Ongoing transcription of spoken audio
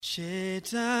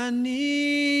Shetani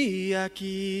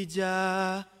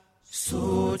akija,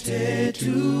 sote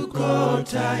tuko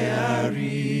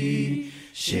tayari.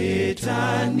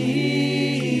 Shetani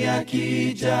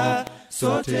akija,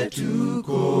 sote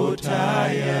tuko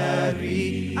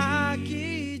tayari.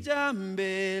 Akija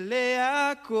mbele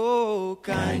yako,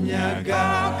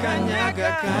 kanyaga,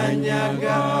 kanyaga,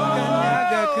 kanyaga,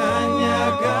 kanyaga,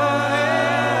 kanyaga,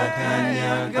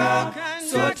 kanyaga,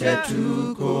 sote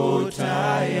tuko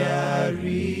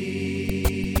tayari.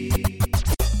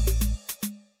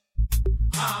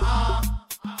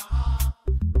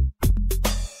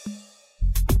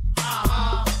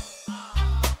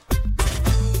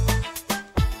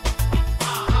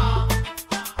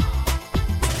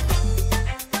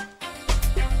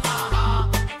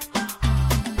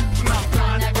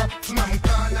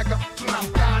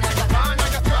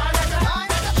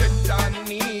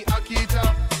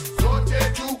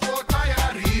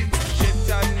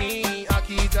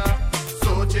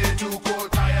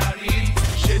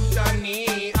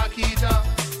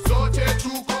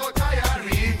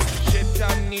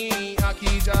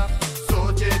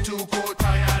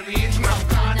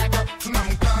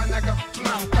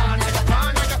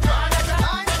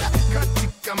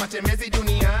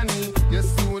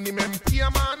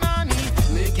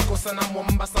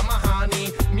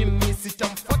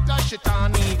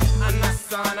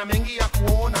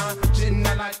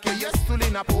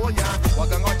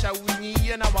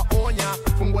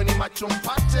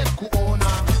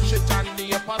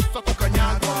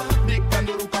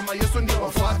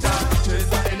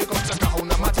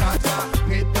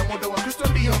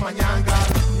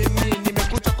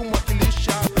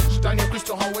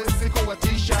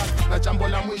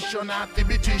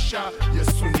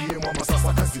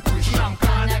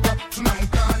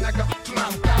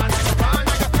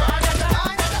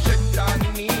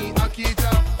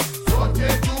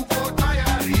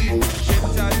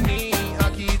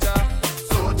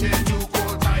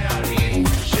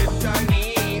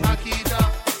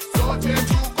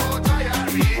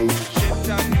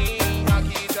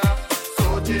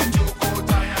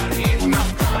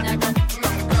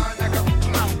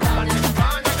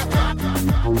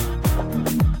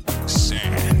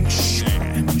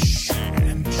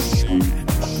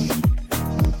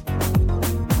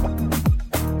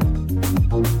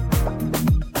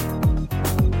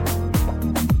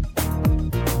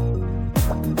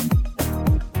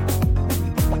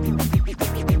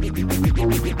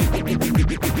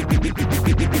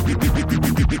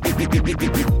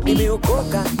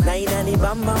 Nimeokoka na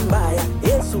inanibamba mbaya.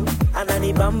 Yesu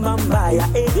ananibamba mbaya.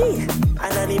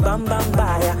 Ananibamba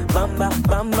mbaya. Bamba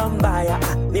bamba mbaya.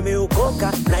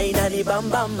 Nimeokoka na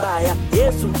inanibamba mbaya.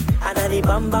 Yesu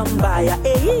ananibamba mbaya.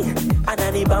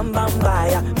 Ananibamba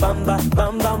mbaya. Bamba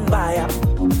bamba mbaya.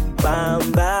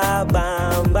 Bamba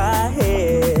bamba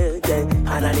hey.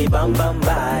 Ananibamba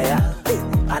mbaya.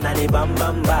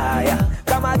 Ananibamba mbaya.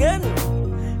 Come again.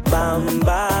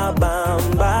 Bamba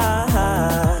bamba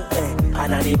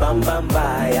ananibamba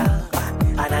mbaya.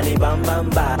 Ananibamba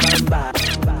mbaya.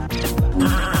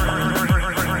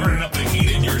 Turn up the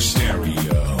heat in your stereo.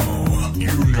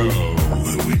 You know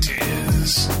who it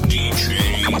is.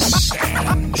 DJ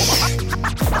Sanch.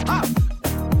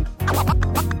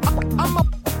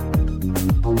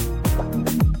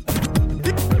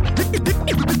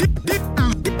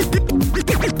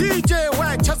 DJ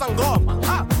wecheza ngoma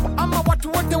ha, ama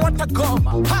watu wote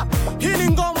watagoma ha. Hii ni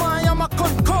ngoma ya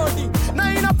makonkodi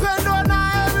na inapendwa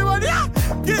na everybody ha.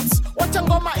 Kids wacha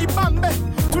ngoma ibambe,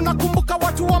 tunakumbuka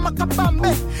watu wa makabambe.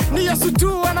 Ni Yesu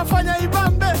tu anafanya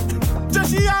ibambe,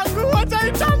 jeshi yangu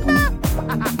wataitambe.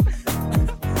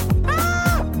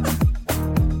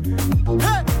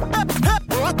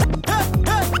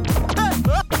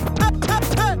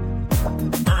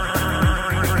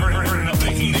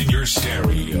 Stereo,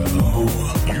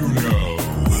 you know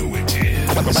who it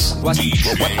is.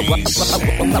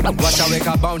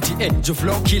 Washaweka bounty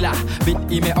juflow killer beat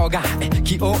imeoga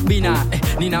kiobina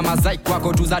nina mazaik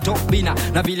kwako tu za topina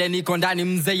na vile niko ndani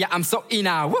mzee ya I'm so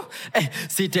ina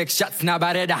si take shots na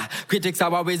bareda critics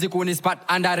hawawezi kunispot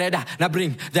under radar na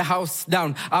bring the house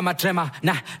down I'm a tremor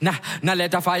na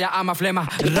leta fire I'm a flamer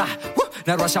ra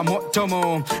na rusha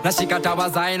motomo na shikata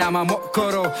wazaina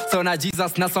mamokoro so na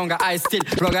Jesus na songa I still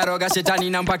roga shetani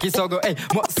na mpaki sogo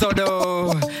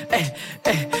mosodo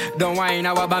don't whine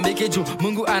wabambiki juu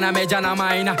Mungu anameja na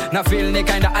maina na feel ni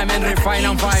kinda I'm in refine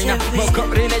I'm fine moko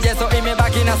rineje so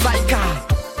imebaki na saika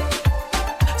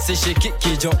sishiki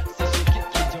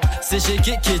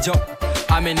kijo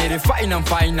I'm in refine I'm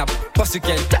fine up boss you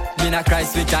can't tap me na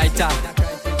Christ with tighter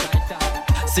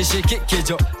sishiki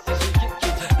kijo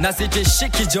na siti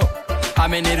shikijo I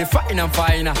mean it fine and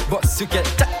fine, but you get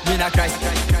that me na Christ.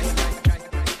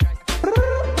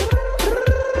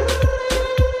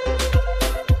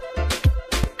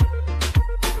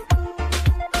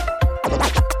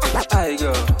 I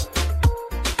go.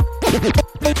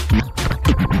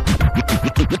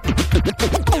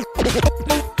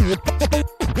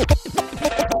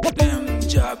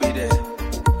 Jabby there.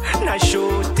 Na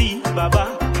shoti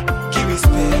baba, give me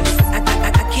space.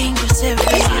 I can't go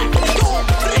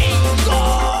seven.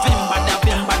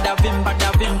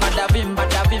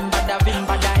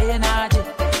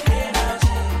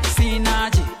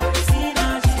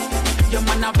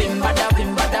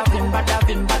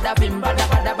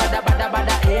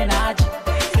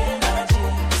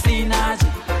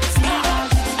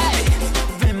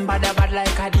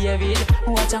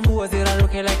 Watch and go there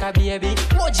looking like a baby.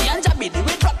 Moji and Jabidi,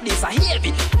 we drop this a heavy.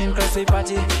 Increase we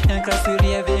party, increase we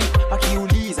raving.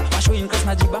 Wakiuliza, washo increase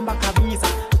na jibamba kabisa.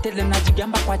 Tell them na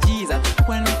jigamba kwa Jesus.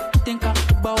 When we think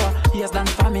about what he has done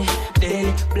for me,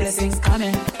 daily blessings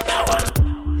coming.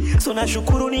 So na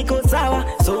shukuru niko sawa,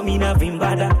 so mina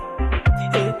vimbada.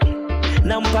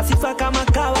 Na mpasifa kama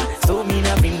kawa, so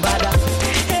mina vimbada.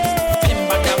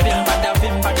 Vimbada, vimbada,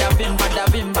 vimbada, vimbada,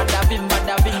 vimbada,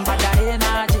 vimbada, vimbada,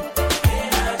 energy.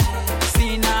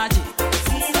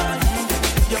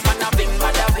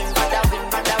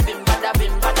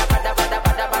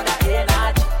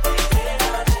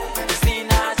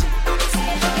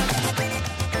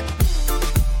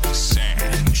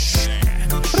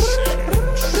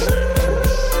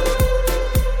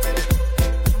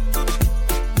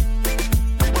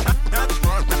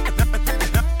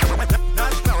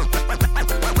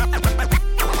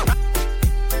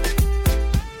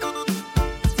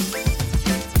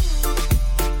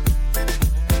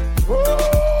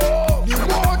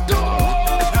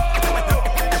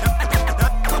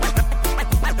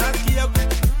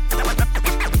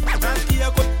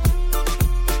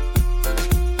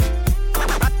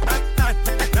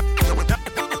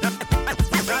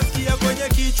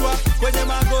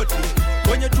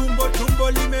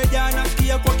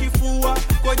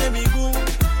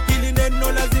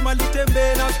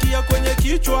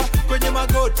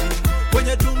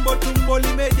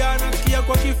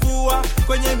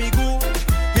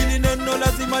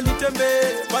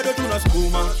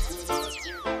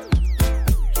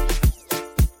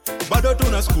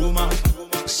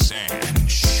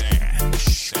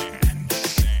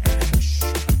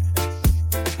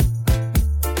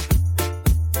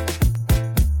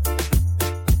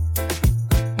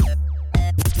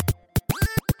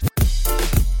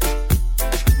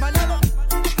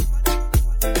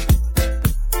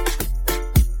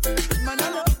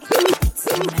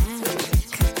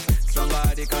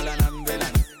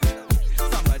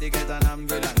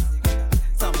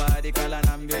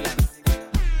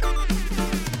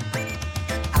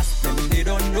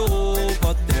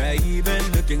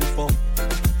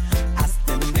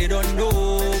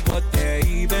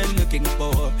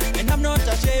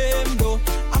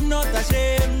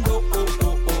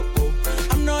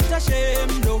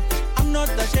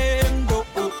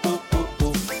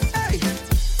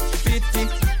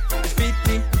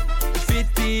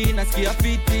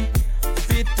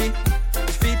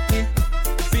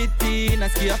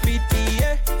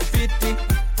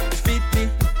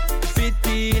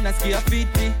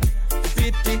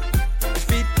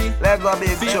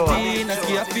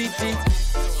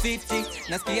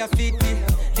 Nasikia fiti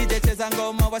DJ cheza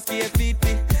ngoma wasikie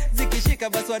fiti zikishika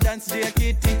basi wa dance juu ya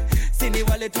kiti sini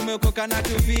wale tumeokoka na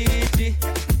tufiti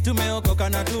tumeokoka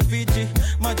na tufiti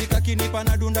majika kinipa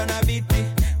na dunda na biti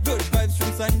good vibes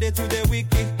from Sunday to the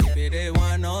wiki keep it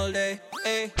A1 all day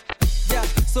hey. Yeah,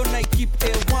 so I keep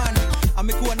A1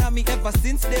 amekuwa nami ever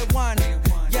since day one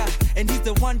yeah, and he's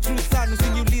the one true son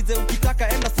usiniulize ukitaka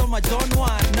enda soma John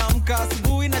 1 naamka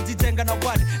asubuhi najijenga na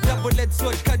word double-edged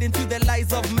sword cut into the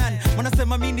lies of man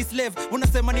wanasema mimi ni slave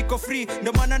unasema niko free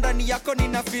ndio maana ndani yako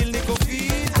nina feel niko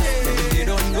fit they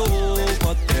don't know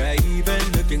what they're even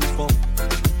looking for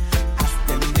ask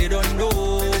them they don't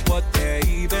know what they're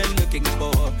even looking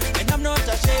for and I'm not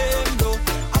ashamed though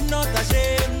I'm not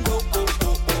ashamed though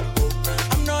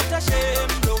I'm not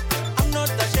ashamed though I'm not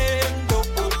ashamed though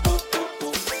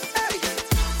hey.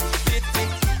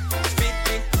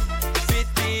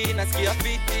 Fiti nasikia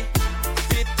fiti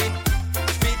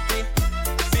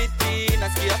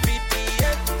nasikia fiti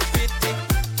yeah.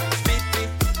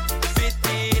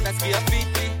 Fiti nasikia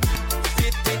fiti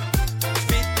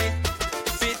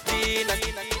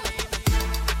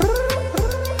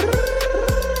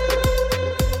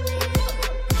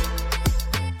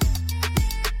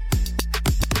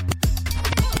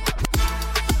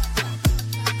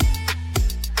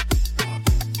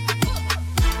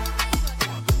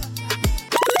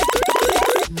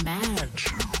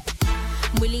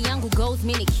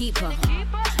keeper.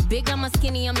 Big, I'm a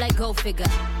skinny, I'm like go figure.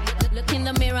 Look in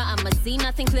the mirror, I'ma see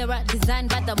nothing clearer. Designed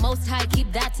by the Most High,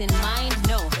 keep that in mind.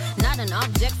 No, not an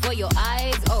object for your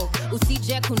eyes. Oh,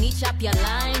 usije kunichap your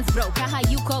lines, bro. Kaha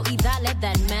yuko either, let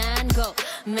that man go.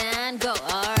 Man go,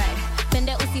 alright.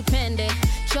 Pende usipende.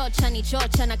 Chocha ni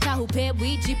chocha na kahupe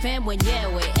wijipe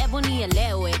mwenyewe. Evo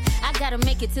nielewe. I gotta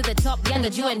make it to the top. Yeah,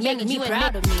 you and me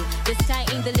proud of me. The sky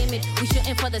ain't the limit. We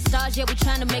shooting for the stars, yeah, we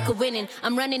trying to make a winning.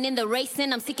 I'm running in the race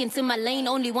and I'm sticking to my lane.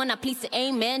 Only one I please to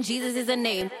amen. Jesus is a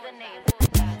name.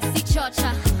 See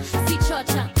chocha,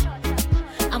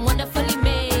 I'm wonderfully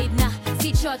made. Nah,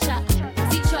 see chocha,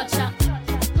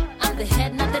 I'm the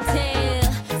head, not the tail.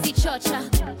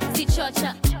 See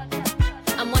chocha,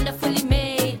 I'm wonderfully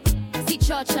made. See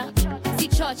chocha.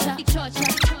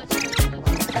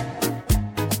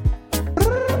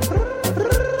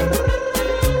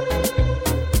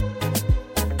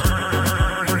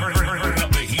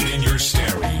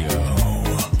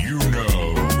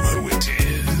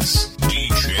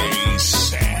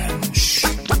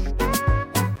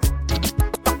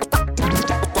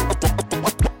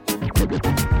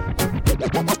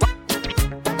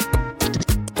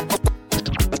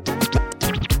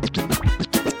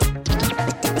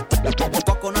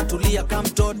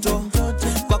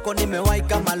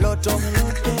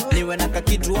 Niwe na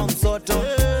kakitu wa msoto.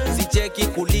 Sicheki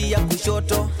kulia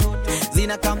kushoto.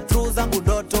 Zina come through zangu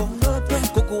doto.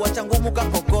 Kuku wacha ngumu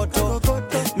kakokoto.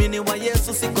 Mini wa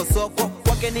Yesu siko soko.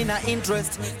 Kwake nina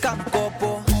interest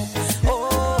kamkopo.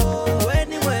 Oh,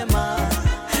 weni mwema.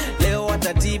 Leo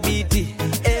wata TBT.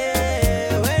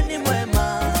 Weni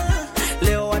mwema.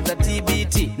 Leo wata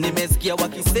TBT. Nimesikia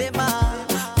wakisema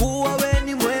kuwa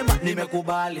weni mwema.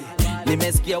 Nimekubali.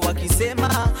 Nimesikia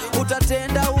wakisema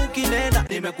utatenda ukinena.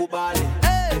 Nimekubali,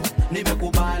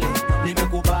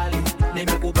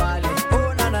 nimekubali.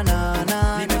 Oh na na na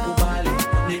na. Nimekubali.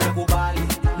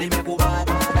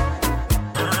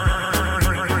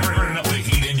 Turn up the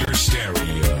heat in your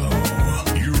stereo.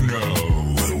 You know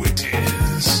who it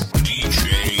is.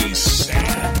 DJ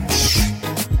Sanch.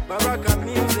 Baraka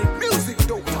music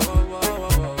doctor.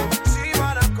 See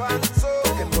what I can so.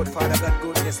 Can God Father got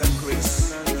goodness and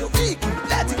grace.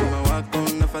 Wema wako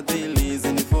na fadhili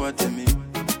zinifuate mimi.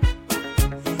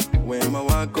 Wema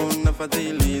wako na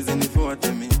fadhili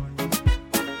zinifuate mimi.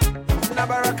 Na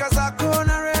baraka zako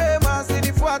na rehema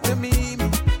zinifuate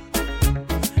mimi.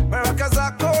 Baraka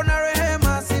zako na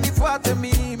rehema zinifuate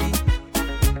mimi.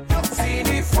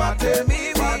 Zinifuate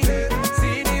mimi.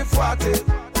 Zinifuate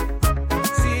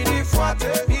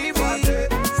mimi.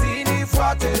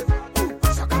 Zinifuate.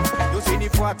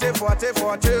 Zinifuate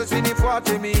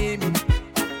mimi.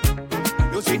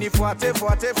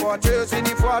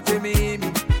 Usinifuate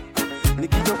mimi.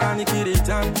 Nikitoka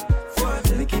nikiritan,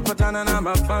 nikipatana na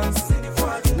mafans,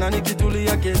 na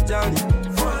nikitulia kejani,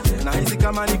 na hizi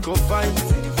kama niko fine.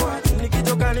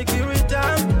 Nikitoka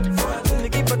nikiritan,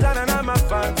 nikipatana na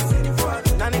mafans,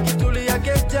 na nikitulia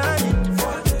kejani,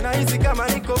 na hizi kama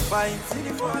niko fine.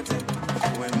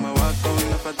 Wema wako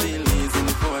na fadhili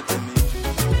zinifuate mimi.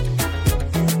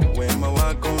 Wema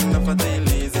wako na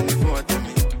fadhili zinifuate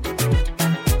mimi.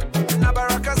 Na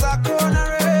baraka zako na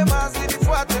rehema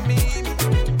zinifuate mimi.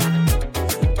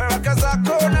 Baraka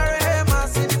zako na rehema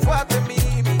zinifuate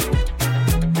mimi.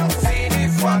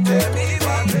 Zinifuate mimi.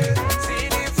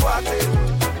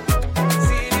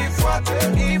 Zinifuate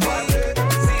mimi.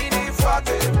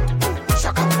 Zinifuate.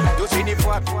 Shaka. You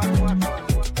zinifuate.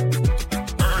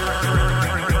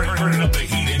 Turn up the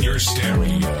heat in your stereo.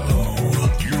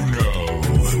 You know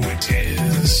who it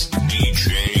is.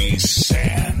 DJ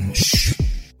Sanch.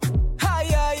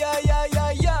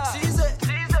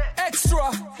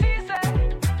 Extra.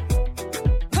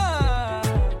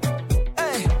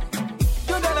 Hey,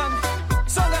 do that on me,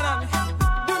 song that on me,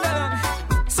 do that on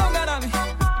me, song that on me,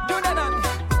 do that on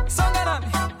me, song that on me.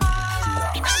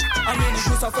 I'm in the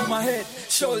goose from my head,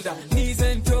 shoulder, knees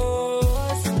and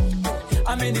toes.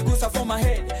 I'm in the goose from my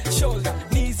head, shoulder,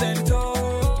 knees and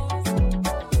toes.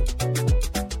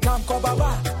 Come kwa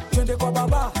baba, twende kwa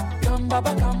baba. Come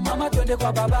baba, come mama, twende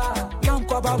kwa baba. Come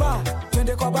kwa baba,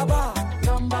 twende kwa baba.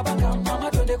 Come baba, come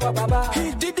mama, twende kwa baba.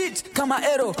 He did it, kama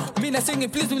arrow. Mina singing,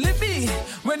 please believe me.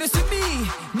 When you see me,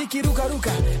 nikiruka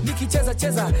ruka, nikicheza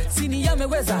cheza. Sini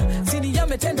yameweza, sini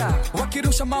yametenda.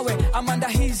 Wakirusha mawe, Amanda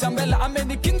his umbrella.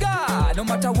 Amenikinga, no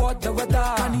matter what the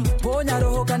weather. Kani ponya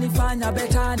roho, kanifanya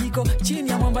beta. Niko chini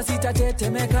ya mwamba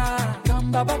sitatetemeka.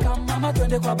 Come baba, come mama,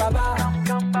 twende kwa baba.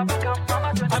 Come baba, come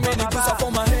mama, twende kwa baba. Amenigusa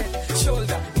from my head,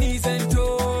 shoulder, knees and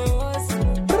toes.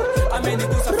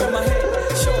 Amenigusa from my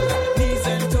head, shoulder, knees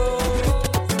and toes.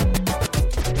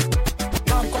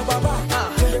 Come kwa baba,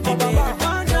 twende kwa baba.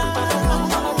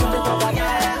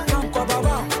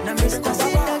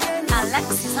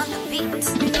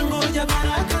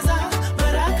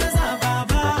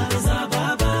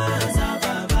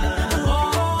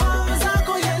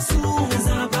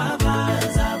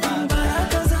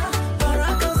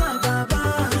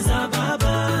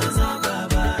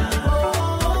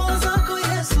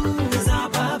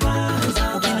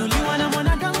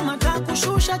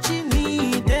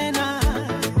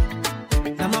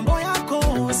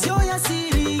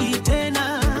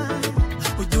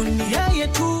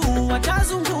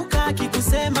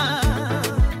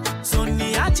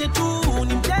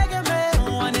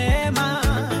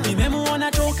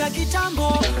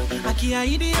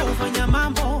 akiahidi ufanya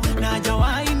mambo na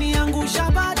hajawahi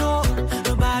niangusha bado.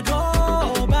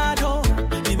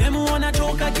 Nimemuona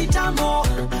toka kitambo,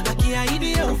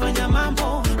 akiahidi ufanya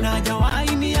mambo na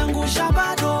hajawahi niangusha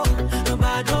bado.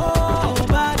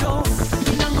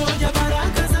 Ninangoja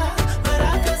baraka za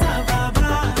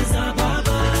baba, za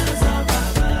baba.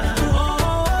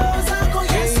 Oh, zako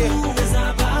Yesu,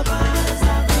 za baba.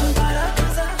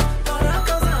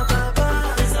 Baraka za baba,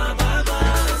 za baba.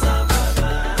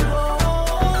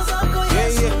 Oh, zako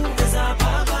Yesu, za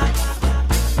baba.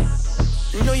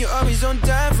 You know you're always on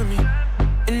time for me,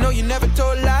 and know you never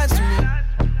told lies to me.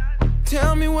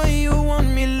 Tell me when you want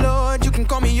me, Lord, you can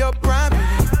call me your property.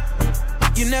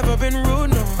 You never been rude,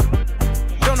 no.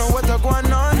 Don't know what's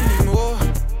going on anymore.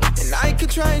 And I could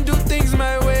try and do things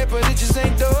my way, but it just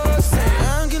ain't those things.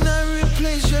 How can I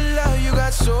replace your love? You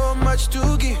got so much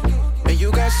to give, and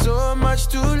you got so much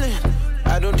to lend.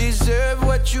 I don't deserve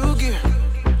what you give,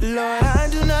 Lord, I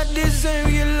do not deserve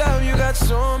your love. You got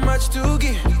so much to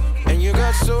give, and you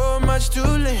got so much to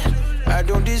lend. I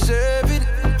don't deserve it.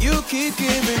 You keep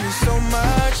giving me so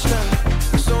much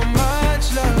love, so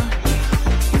much love.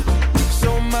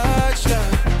 So much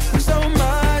love, so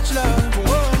much love.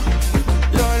 Whoa.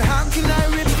 Lord, how can I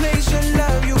replace your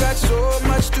love? You got so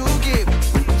much to give.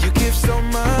 You give so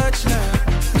much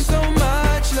love, so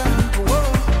much love. Whoa.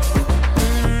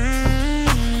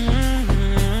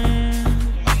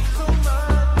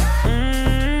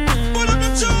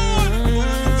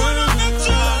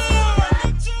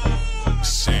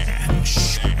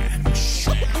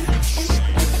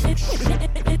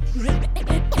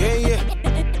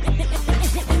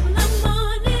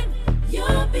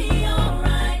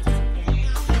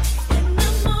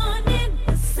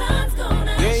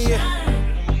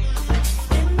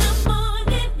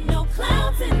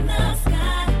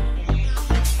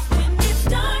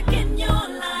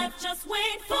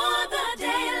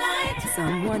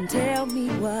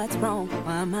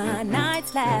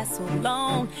 Last so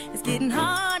long, it's getting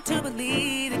hard to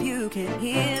believe that you can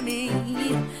hear me.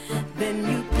 Then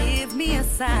you give me a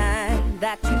sign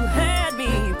that you heard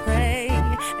me pray.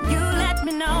 You let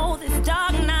me know this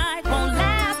dark night won't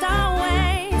last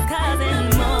always. 'Cause in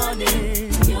the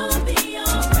morning you'll be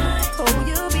alright. Oh,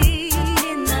 you'll be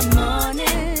in the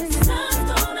morning. The sun's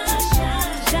gonna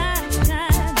shine, shine,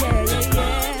 shine. Yeah, yeah,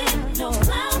 yeah. No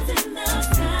clouds in the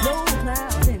sky. No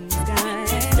clouds in the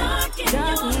sky. It's dark in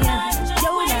your life.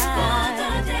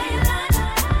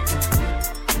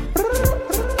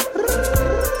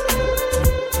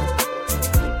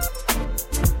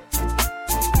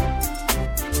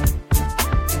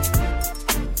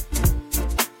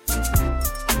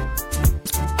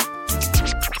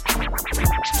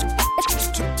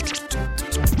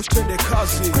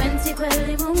 Kwenti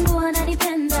kweli Mungu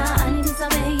ananipenda,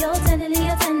 alinisamehe yote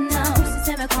niliyotenda.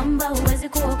 Usiseme kwamba huwezi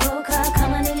kuokoka,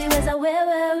 kama niliweza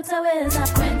wewe utaweza.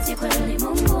 Kwenti kweli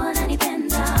Mungu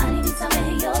ananipenda,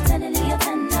 alinisamehe yote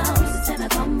niliyotenda. Usiseme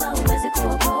kwamba huwezi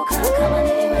kuokoka, kama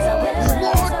niliweza wewe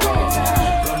utaweza.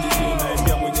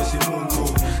 Naambia Mwenyezi Mungu,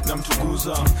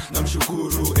 namtukuza,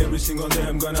 namshukuru. Every single day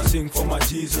I'm gonna sing for my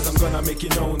Jesus. I'm gonna make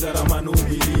it known that I'm a new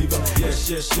believer.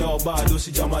 Yes, yo, bado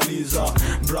sijamaliza.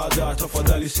 Brother,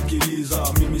 tafadhali sikiliza.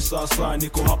 Mimi sasa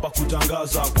niko hapa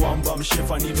kutangaza kwamba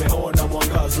mshefa nimeona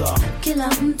mwangaza. Kila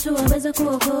mtu aweza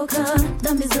kuokoka,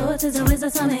 dhambi zote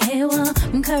zaweza samehewa.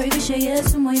 Mkaribishe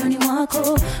Yesu moyoni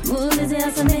mwako, muulize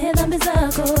asamehe dhambi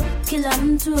zako. Kila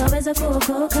mtu aweza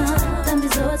kuokoka, dhambi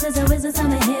zote zaweza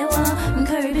samehewa.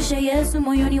 Mkaribishe Yesu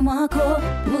moyoni mwako,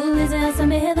 muulize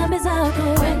asamehe dhambi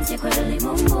zako. Kwenti kweli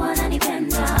Mungu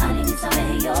ananipenda,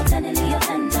 alinisamehe yote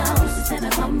niliyotenda. Usiseme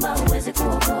kwamba huwezi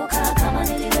kuokoka, kama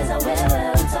niliweza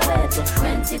wewe utaweza.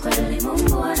 Kwenti kweli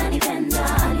Mungu ananipenda,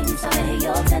 alinisamehe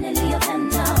yote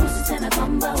niliyotenda. Usiseme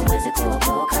kwamba huwezi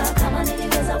kuokoka, kama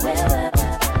niliweza wewe.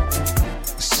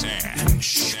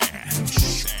 Sanch.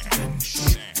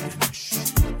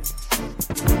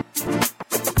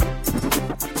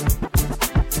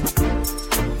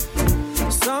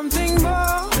 Something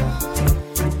more,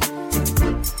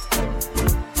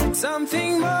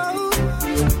 something more,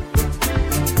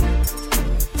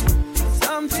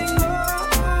 something more.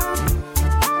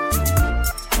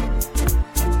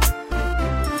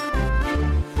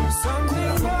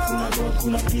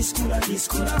 Kuna peace, kuna this,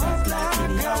 kuna that,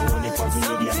 lakini haone kwa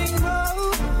media.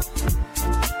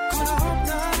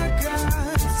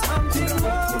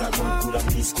 Kuna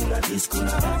peace, kuna this,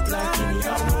 kuna that, lakini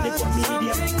haone kwa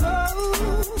media.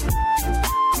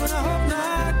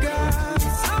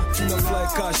 Flex,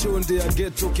 ka shonde ya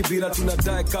ghetto kibira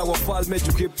tunadai ka wafalme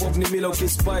juu hip hop ni mila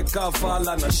ukispike ka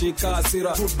fala na shika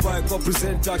hasira goodbye kwa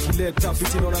presenter kileta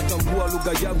fitino natambua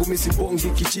lugha yangu misibongi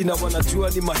kichina wanajua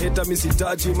ni maheta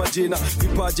misitaji majina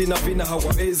vipaji na vina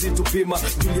hawawezi tupima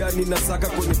Juliani na saka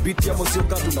kwenye beat ya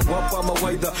mosioka tunawapa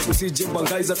mawaidha usije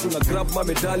bangaiza tuna grab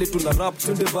mamedali tuna rap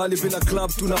tunde vali bila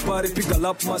club tuna pare piga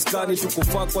lap maskani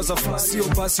tukufaa kwa safari sio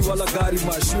basi wala gari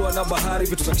mashua na bahari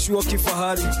vitu za kishua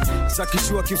kifahari za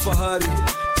kishua kifahari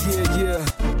yeah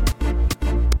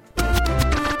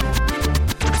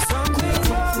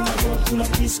kuna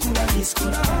disco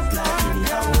na lakini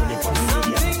haone kwa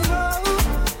media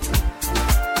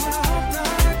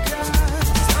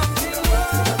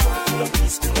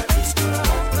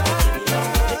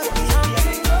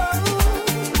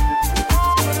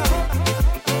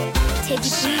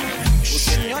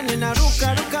Usinione na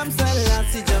ruka msela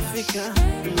sijafika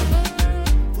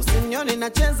Usinione na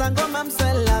cheza ngoma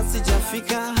msela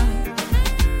sijafika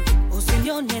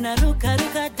Usinione na ruka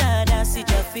dada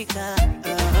sijafika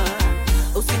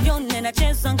Usinione na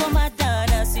cheza ngoma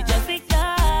dada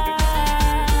sijafika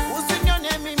Usinione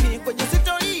mimi kwenye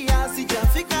sitoria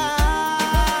sijafika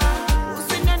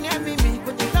Usinione mimi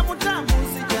kwenye tamu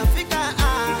sijafika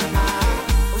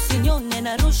Usinione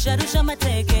na rusha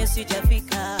mateke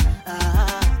sijafika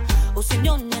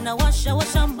Usinione na washa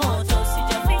moto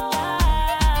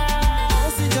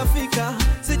sijafika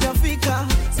Sijafika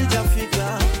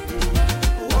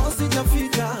Oh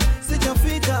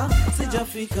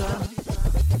sijafika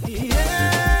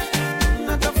Yeah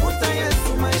natafuta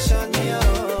Yesu maishani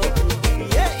yao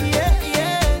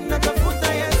Yeah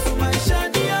natafuta Yesu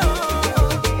maishani yao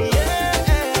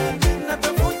Yeah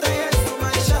natafuta Yesu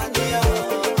maishani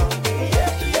yao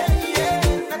Yeah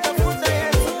natafuta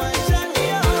Yesu maishani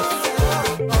yao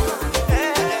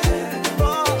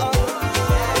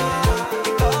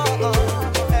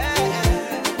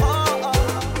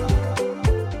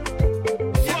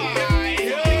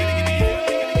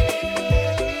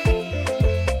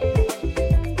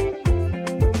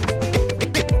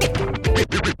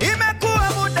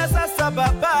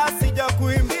Baba sija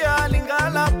kuimbia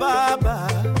lingala baba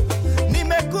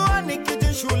nimekuwa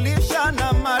nikijishughulisha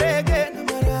na marege na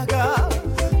maraga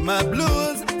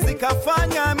mablues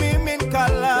zikafanya mimi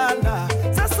nikalala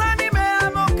sasa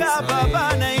nimeamuka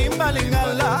baba naimba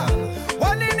lingala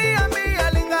waliniambia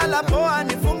lingala poa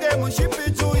nifunge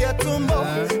mshipi juu ya tumbo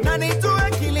na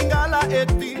nitue kilingala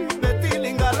eti beti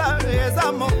lingala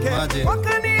eza moke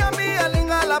wakaniambia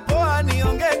lingala poa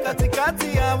nionge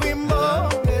katikati ya wimbo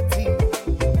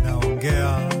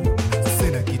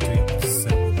sina kitu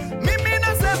mimi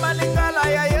nasema lingala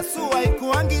ya Yesu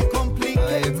haikuangi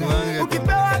complicated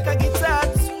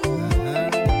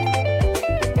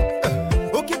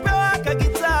ukipewa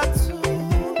kagitatu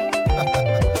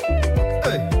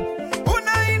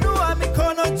unainua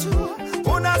mikono juu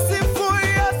unasifu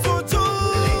Yesu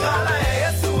juu lingala ya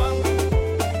Yesu wangu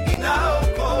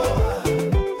inaokoa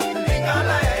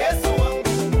lingala ya Yesu wangu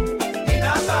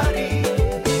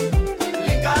inabariki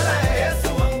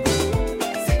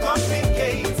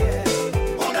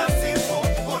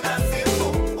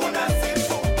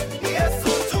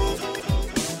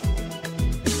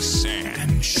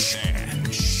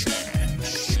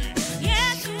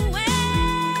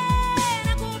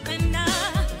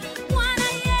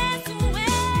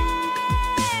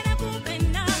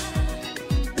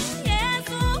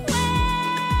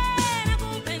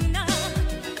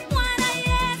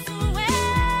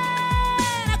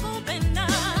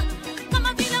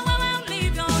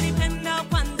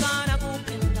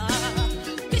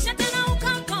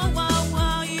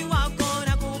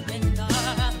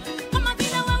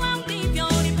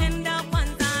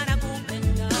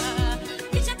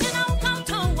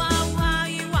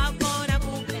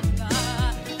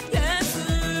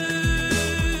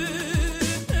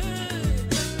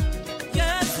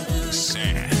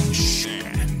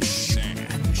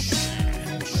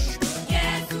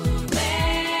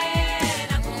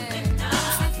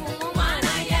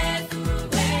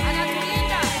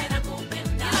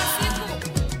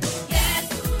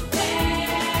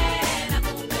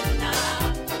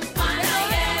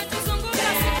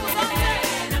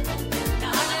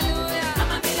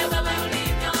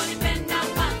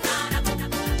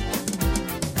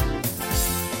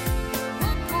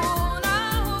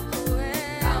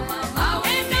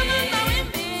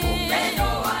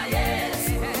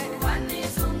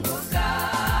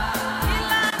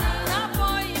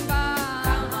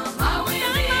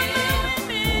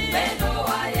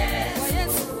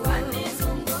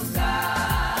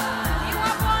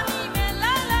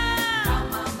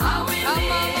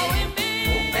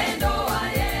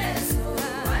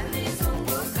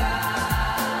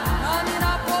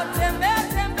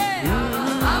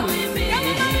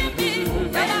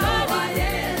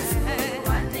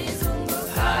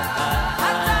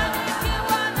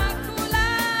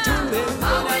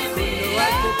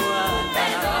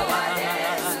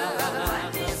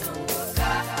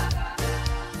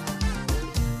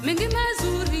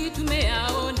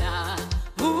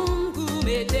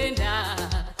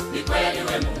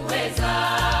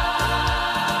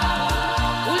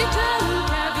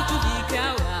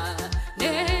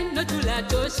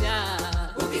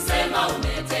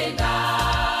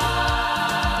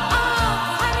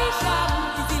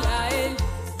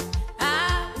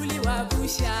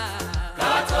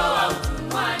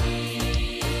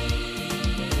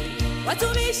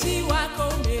Utumishi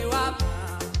wako umewapa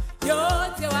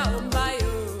yote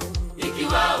waombayo,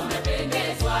 ikiwa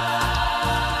umependezwa.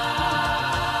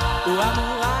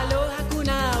 Uamualo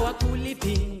hakuna wa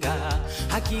kulipinga,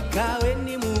 hakika we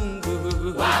ni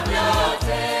Mungu wa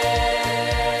vyote.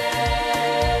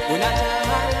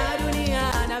 Unatawala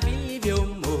dunia na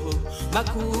vilivyomo,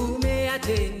 makuu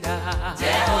umeyatenda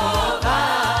Jehova.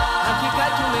 Hakika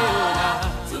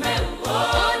tumeuona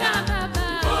Baba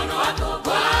mkono wako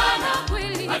Bwana,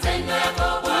 kweli matendo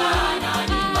yako Bwana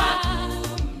ni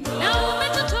makuu, na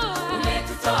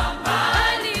umetutoa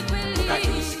mbali kweli,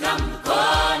 ukatushika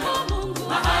mkono Mungu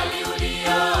mahali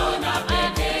uliona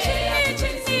pekee.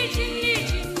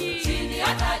 Chini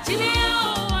hata chini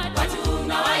yao watu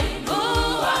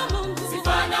unawainua,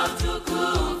 sifa na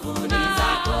utukufu ni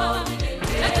zako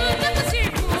milele. Na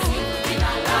tutakusifu jina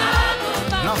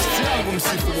lako, nafsi yangu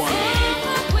msifu Bwana.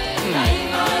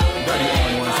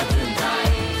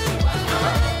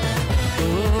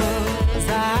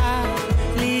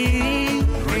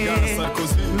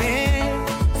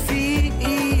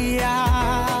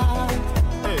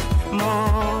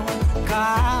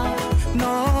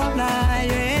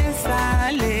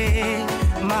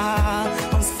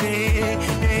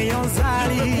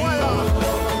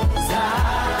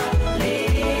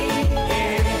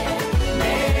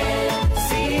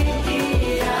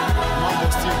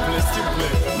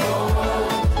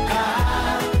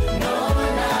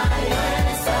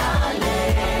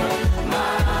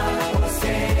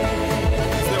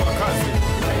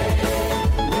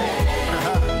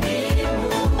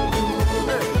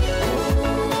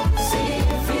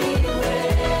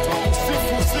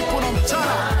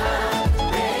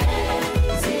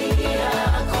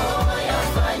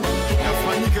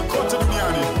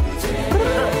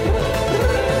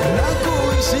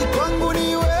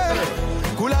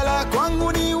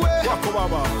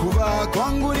 Kuva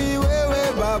kwangu ni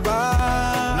wewe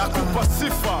Baba, nakupa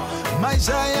sifa.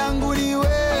 Maisha yangu ni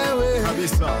wewe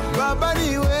kabisa Baba,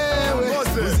 ni wewe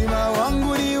uzima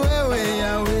wangu ni wewe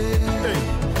Yahweh.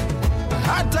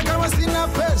 Hata kama sina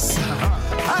pesa,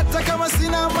 hata kama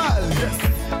sina mali,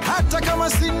 hata kama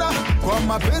sina, kwa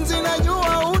mapenzi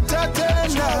najua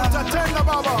utatenda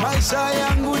Baba. Maisha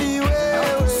yangu ni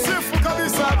wewe, sifu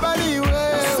kabisa Baba, ni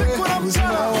wewe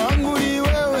uzima wangu ni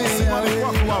wewe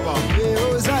Yahweh. Baba,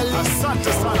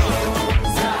 asante sana.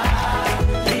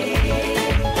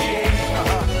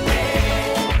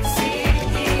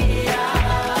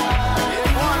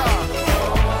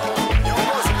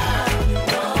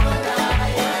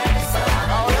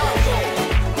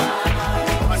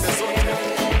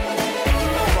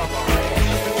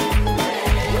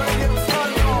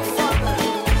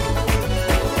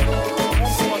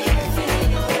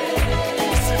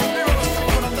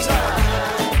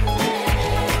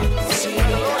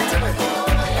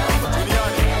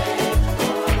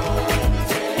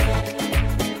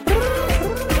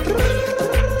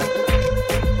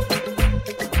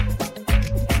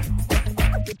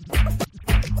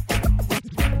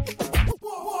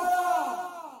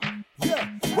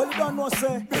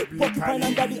 Porcupine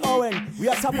and Daddy Owen, we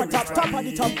are top of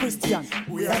the top Christian.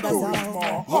 We are the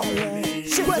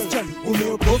question.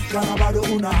 Umeokoka na bado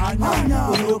unahanya,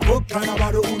 umeokoka na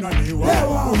bado unaniwa,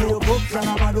 umeokoka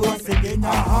na bado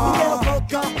wasengenya,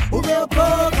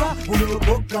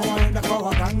 umeokoka waenda kwa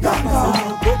waganga,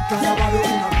 umeokoka na bado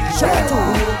unabisha,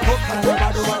 umeokoka na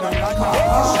bado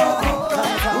wadanganya.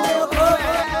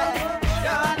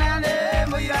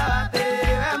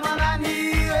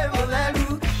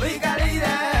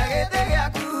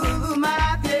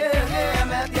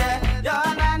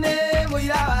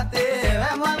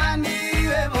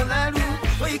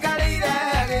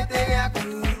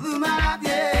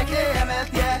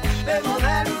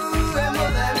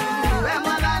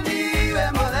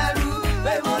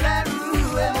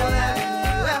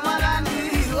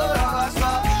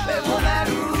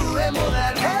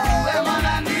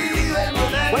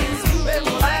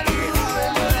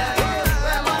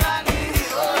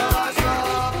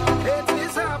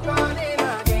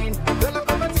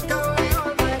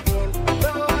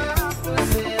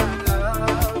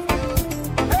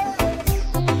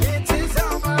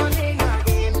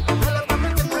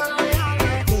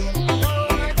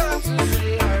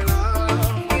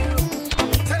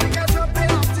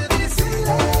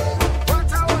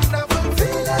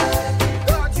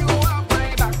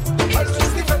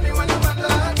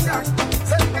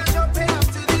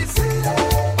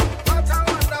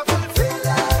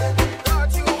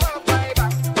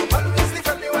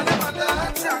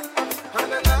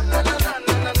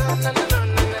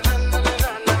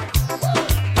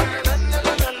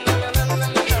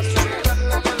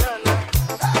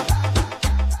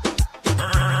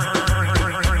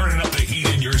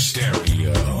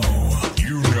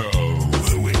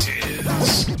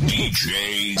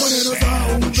 DJ Maneno za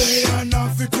umbea na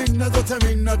fitina zote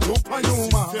mina tupa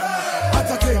nyuma.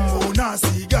 Hata kembo na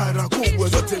sigara kubwa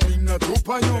zote mina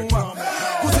tupa nyuma.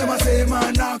 Kusema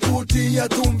sema na kutia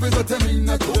tumbi zote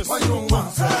mina tupa nyuma.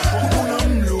 Kukuna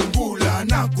mlungula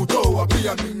na kutoa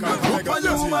pia mina tupa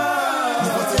nyuma.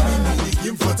 Nipate mimi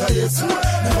nikimfuata Yesu.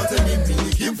 Nipate mimi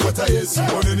nikimfuata Yesu.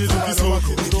 Oneni lukizo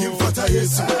wako nikimfuata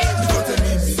Yesu. Nipate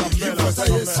mimi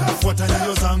nikimfuata Yesu. Fuata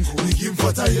nyayo zangu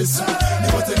nikimfuata Yesu.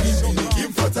 Nipate mimi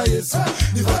nikimfuata Yesu.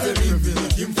 Nipate mimi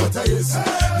nikimfuata Yesu.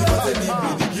 Nipate mimi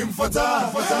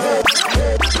nikimfuata.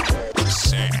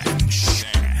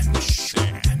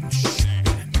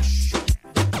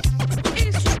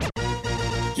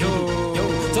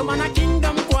 So man a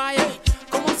kingdom choir,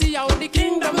 come and see how the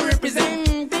kingdom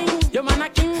representing. Yo man a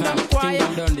kingdom choir,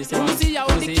 come and see how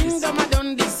the kingdom a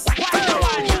done this.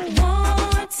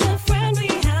 What a friend we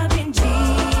have in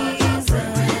Jesus.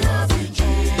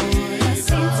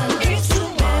 It's too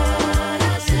bad.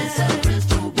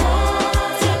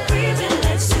 What a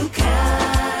privilege to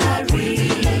carry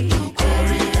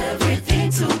everything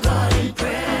to God in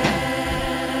prayer.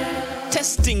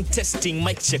 Testing,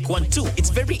 mic check 1, 2. It's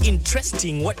very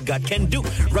interesting what God can do.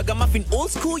 Ragamuffin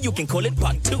old school, you can call it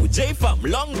part 2. J-Fam,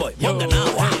 long boy, younger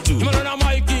now, 1, 2. Man on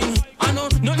my king, I know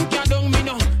none can down me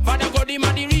now. Father God, him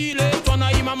a the realest one,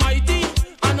 him a mighty.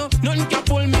 I know none can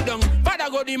pull me down. Father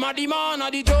God, him a the man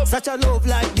of the top. Such a love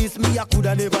like this, me I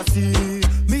coulda never see.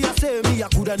 Me I say, me I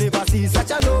coulda never see.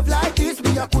 Such a love like this,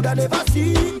 me I coulda never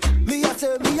see. Me I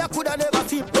say, me I coulda never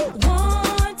see.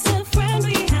 What a friend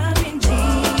we have in Jesus.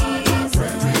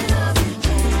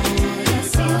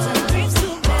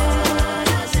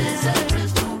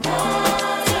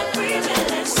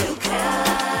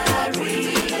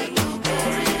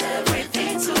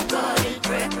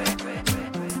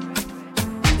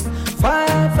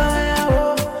 Fire,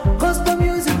 oh, gospel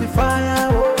music be fire,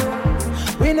 oh.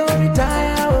 We no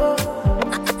retire, oh.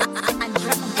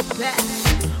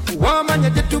 Woman, you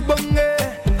get to bonge,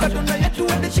 kaduna you to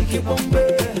the chicky bombe.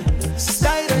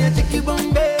 Style you chicky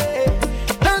bombe,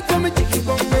 dance for me chicky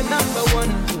bombe #1.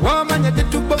 Woman, you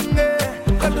get to bonge,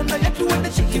 kaduna you to the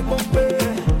chicky bombe.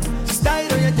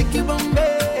 Style you chicky bombe,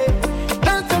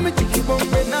 dance for me chicky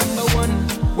bombe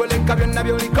 #1. Well, in Kabina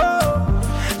Biolico.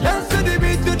 Dance to the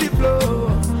beat, to the flow.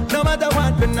 No matter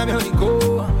what, when I'm only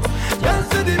go. Dance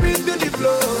to the beat, to the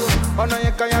flow. Oh no,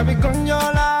 you can't be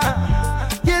conyola.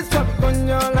 Yes, for me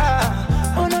conyola.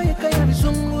 Oh no, you can't be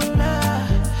sungula.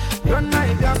 You're not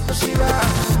even possible.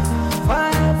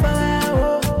 Fire,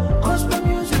 oh. Gospel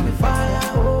music be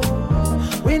fire, oh.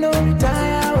 We no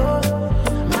retire, oh.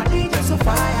 My DJ's so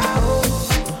fire, oh.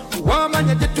 Woman,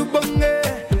 you get to bonge.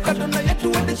 Kaduna, you to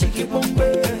want the chicky bombe.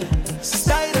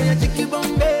 Style ya chicky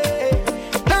bombe,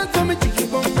 dance for me chicky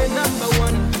bombe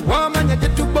 #1. Woman ya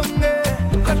chicky bombe,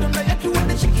 kaduna ya tu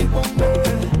the chicky bombe.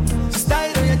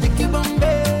 Style ya chicky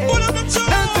bombe,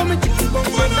 dance for me chicky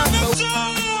bombe #1.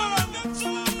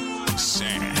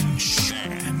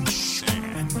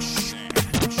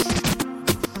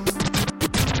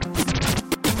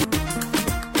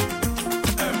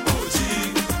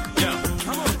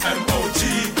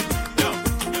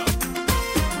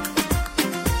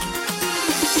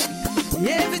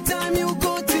 Every time you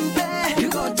go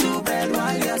to bed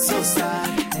while you're so sad.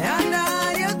 And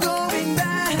now you're going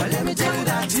back. But let me tell you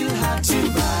that you have too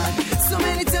bad. So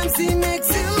many times he makes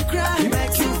you cry. He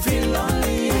makes you feel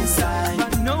lonely inside.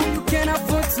 But no, you can't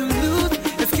afford to lose.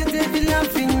 Let's get every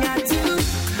laughing at you.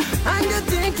 And you're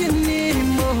thinking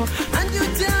anymore. And you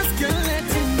just can't let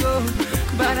him go.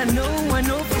 But I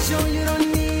know for sure you don't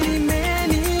need him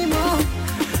anymore.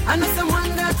 I know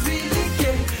someone that really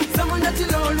cares. Someone that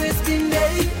you'll always be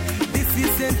there. This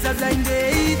is center blind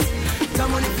date.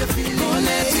 Come on if you're feeling go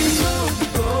let him go.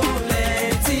 Go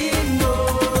let him go.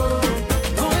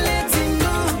 Go let him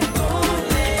go. Go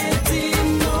let him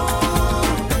go.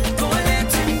 Go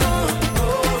let him go. Go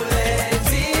let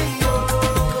him go.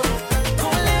 Go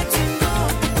let him go.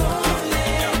 Go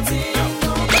let him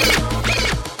go.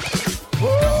 Oh,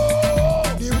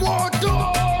 the water.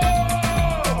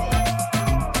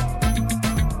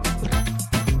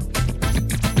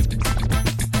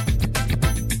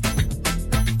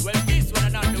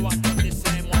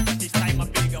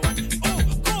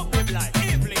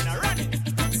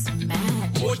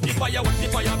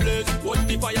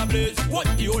 What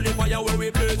the holy fire where we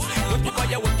blaze? What the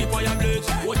fire blaze?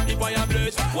 What the fire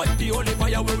blaze? What the holy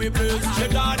fire where we blaze?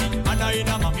 Shetani,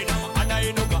 anainama,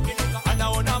 anainuka,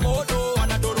 anaona moto,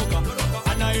 anatoroka,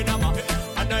 anainama,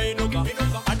 anainuka,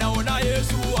 anaona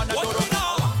Yesu, anatoroka.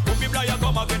 People ya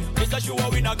come again, it's a show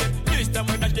win again. This time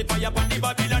we touch the fire, but the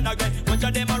Babylon again. Watch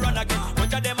them a run again,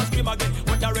 watch them a scream again.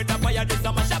 Watch a red fire, this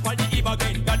time a sharp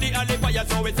the alley fire,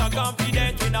 so it's a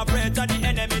confident. We not afraid of the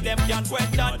enemy, them can't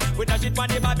question. We dash it on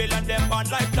the Babylon, them born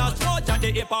like last. Watch and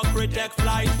the hypocrite take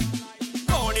flight.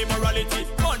 Gun immorality,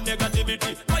 gun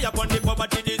negativity, fire upon the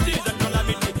poverty, disease and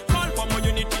calamity. Call for more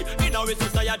unity in our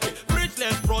society.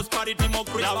 Richness, prosperity, more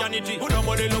Christianity.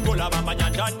 Nobody look all about my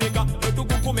Jandika. To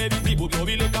kuku maybe people go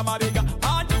will come America.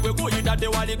 And we go you that the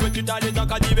wali go to tell us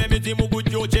that give me the mugu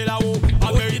jochela o.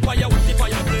 I wear the fire, what the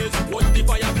fire blaze, what the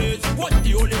fire blaze, what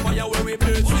the holy fire where we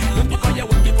blaze. What the fire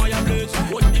blaze,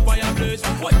 what the fire blaze,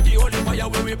 what the holy fire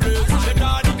where we blaze.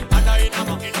 Shetani, and I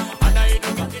inama, and I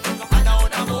inuka, and I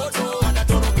ona moto.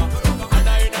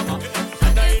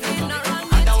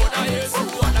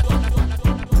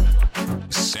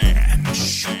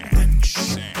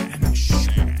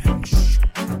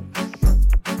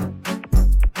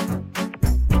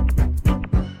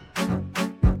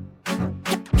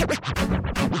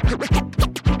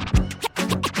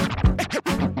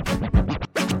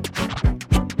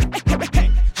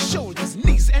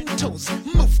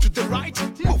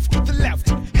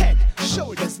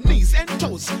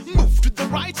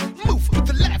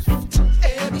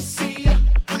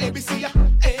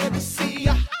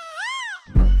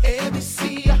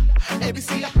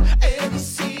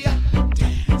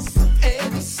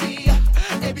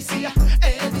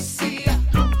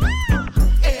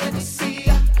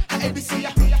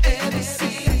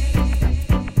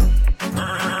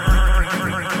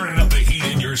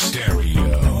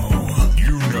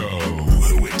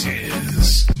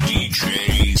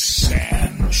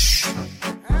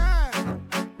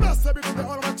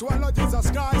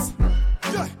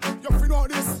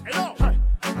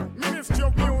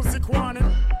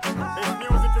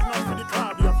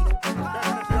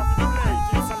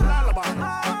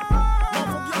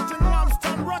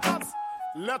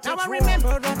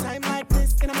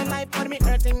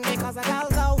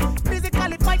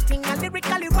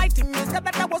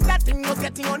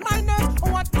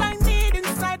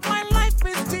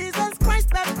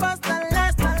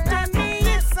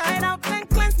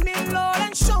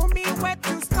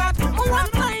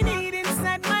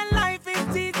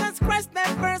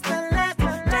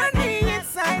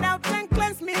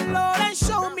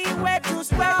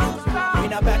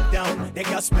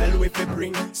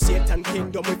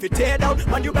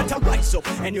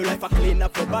 And your life a clean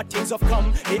up for bad things have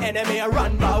come. The enemy a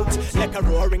run bout like a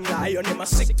roaring lion. Him a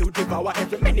sick to devour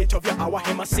every minute of your hour.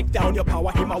 Him a sick down your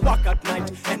power. Him a walk at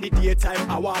night and the daytime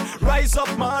hour. Rise up,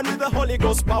 man, with the Holy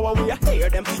Ghost power. We a hear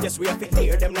them, yes, we have to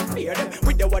hear them, not fear them.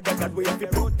 With the word of God, we have to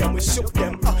root them, we shoot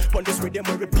them. On this rhythm,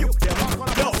 we rebuke them.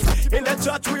 No, in the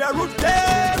church, we are root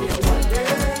them. We want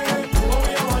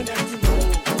them to know.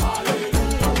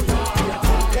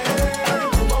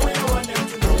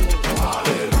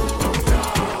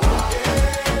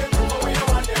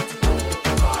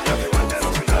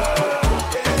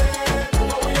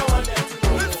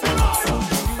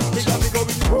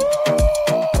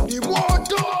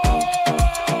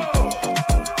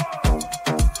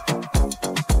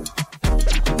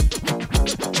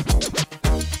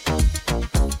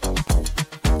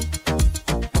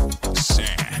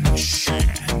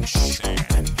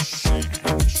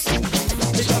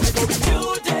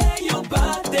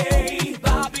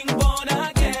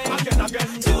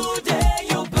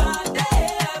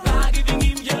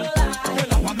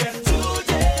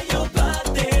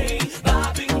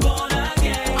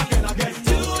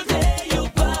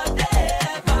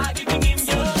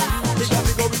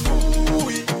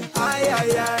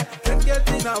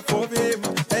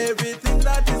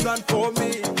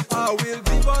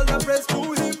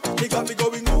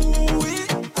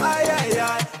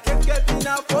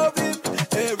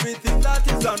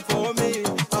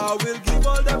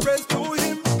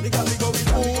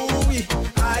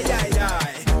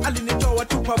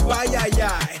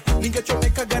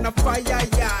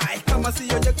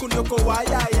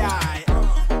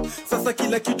 Sasa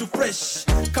kila kitu fresh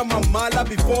kama mala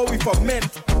before we ferment.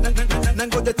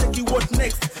 Nangoja cheki what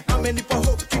next. Amenipa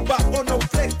hope kiba ono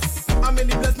flex.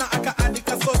 Ameni bless na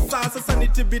akaandika sosa. Sasa ni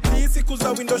TBT siku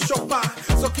za window shopper.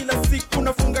 So kila siku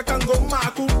nafunga kangoma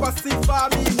kupa sifa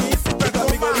mimi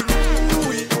sitakoma.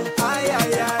 Ay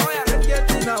ay ay, can't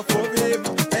get enough of him.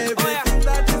 Everything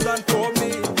that is done for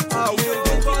me, I will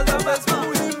give all the best to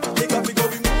him. He got me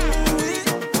going.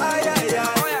 Ay ay ay,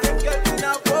 can't get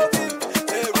enough of him.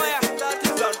 Everything that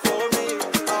is done for me,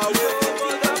 I will give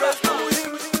all the best to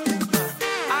him.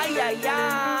 Ay ay ay,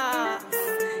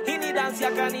 hii dance ya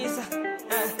kanisa.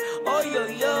 Oh yo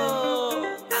yo,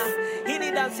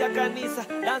 hii dance ya kanisa,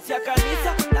 dance ya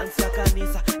kanisa, dance ya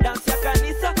kanisa, dance ya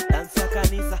kanisa, dance ya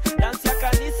kanisa, dance ya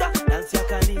kanisa, dance ya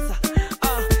kanisa.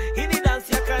 Hii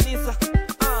dance ya kanisa.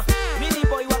 Mini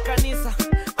boy wa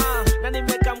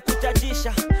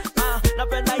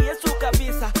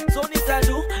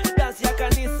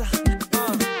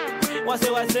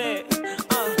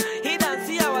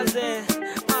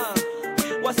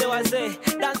wase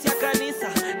dance ya kanisa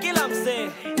kila msee.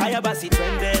 Haya basi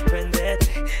twende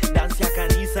dance ya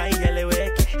kanisa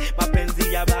ieleweke,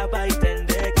 mapenzi ya baba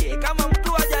itendeke, kama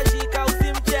mtu hajashika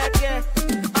usimcheke.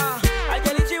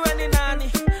 Ajalichiwe ni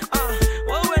nani,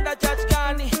 wewe uenda church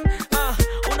gani,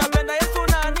 unapenda Yesu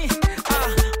nani,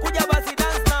 kuja basi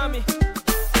dance nami.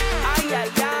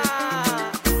 Ayaya,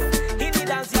 hii ni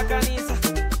dance ya kanisa.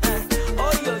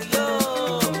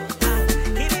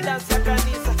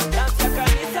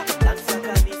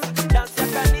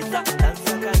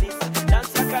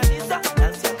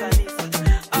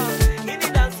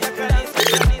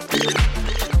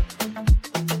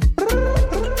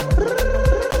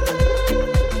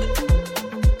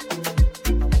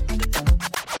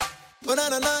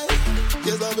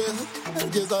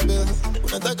 Jezabel,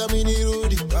 unataka mini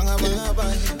rudi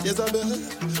Jezabel,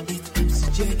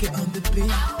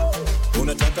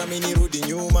 unataka mini rudi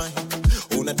nyuma,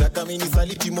 unataka mini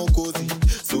saliti mokozi,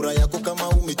 sura yako kama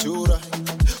umechora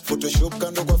Photoshop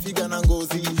kando kwa figa na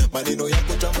ngozi, maneno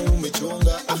yako tamu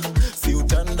umechonga, si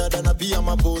utandada na pia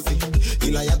mapozi,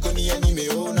 ila yako ni ya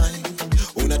nimeona.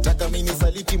 Unataka mini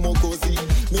saliti mokozi,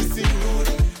 misi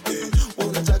rudi,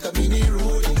 unataka mini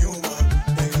rudi nyuma,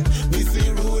 misi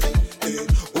rudi,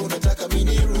 unataka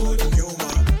mini rudi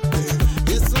nyuma.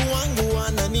 Yesu wangu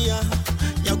anania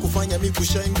ya kufanya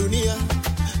mikushaini dunia,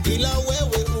 ila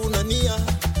wewe unania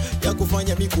ya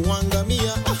kufanya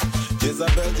mikuangamia.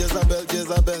 Jezabel, Jezabel,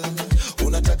 Jezabel,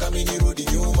 unataka mini rudi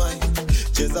nyuma.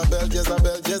 Jezabel,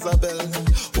 Jezabel, Jezabel,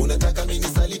 unataka mini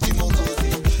saliti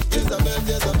mokozi. Jezabel,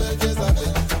 Jezabel,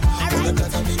 Jezabel,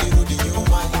 unataka mini rudi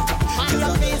nyuma.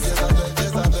 Jezabel, Jezabel,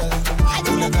 Jezabel,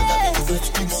 unataka mini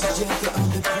saliti mokozi.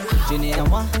 Chini ya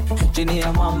mwa, chini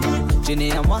ya mama, chini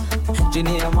ya mwa,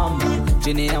 chini ya mama,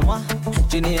 chini ya mwa,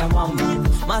 chini ya mama.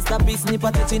 Masterpiece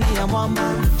nipate chini ya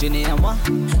mama, chini ya mwa,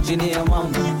 chini ya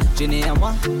mama, chini ya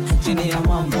mwa, chini ya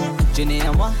mama, chini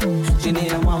ya mwa, chini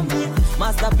ya mama.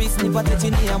 Masterpiece nipate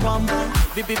chini ya mama.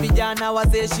 Vipi vijana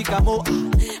wazee shikamo,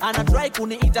 ana try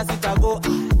kuniita sitago.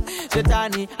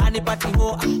 Shetani anipati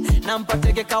mo,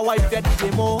 nampateke ka wife ya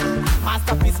DJ Mo.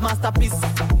 Masterpiece, masterpiece,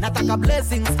 nataka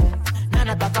blessings.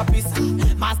 Nataka peace,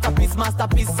 masterpiece,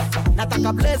 masterpiece.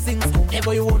 Nataka blessings,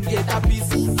 never you won't get a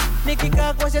piece.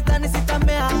 Nikikaa kwa shetani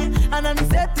sitamea,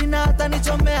 ananiseti na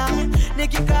atanichomea.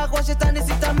 Nikikaa kwa shetani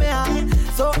sitamea,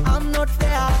 so I'm not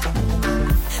fair.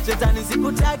 Shetani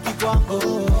sikutaki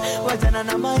kwangu, wachana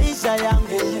na maisha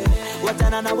yangu,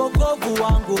 wachana na wokovu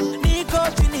wangu. Niko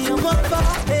chini ya mwamba,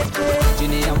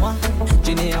 chini ya mwa,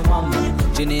 chini ya mama,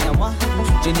 chini ya mwa,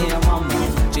 chini ya mama,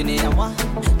 chini ya mwa,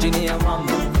 chini ya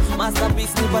mama.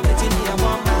 Masterpiece nipate chini ya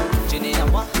mama, chini ya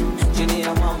mwa, chini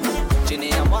ya mama, chini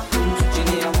ya mwa,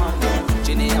 chini ya mama,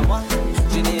 chini ya mwa,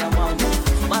 chini ya mama.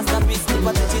 Masterpiece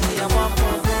nipate chini ya mama.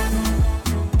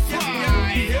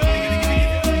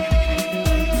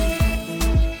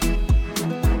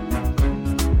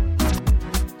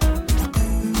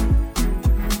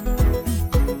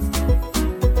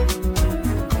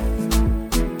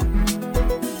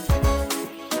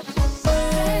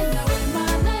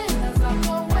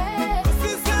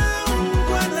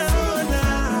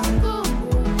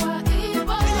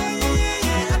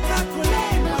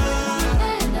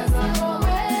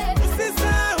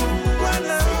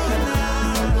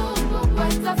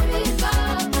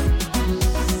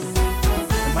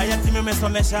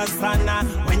 Umesomesha sana,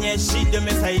 wenye shida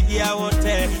umesaidia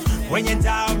wote, wenye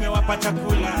njaa umewapa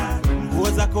chakula, nguo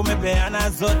zako umepeana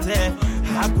zote,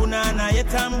 hakuna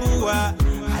anayetambua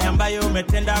haya ambayo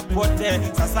umetenda kwote.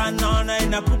 Sasa naona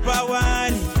inakupa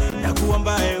wali na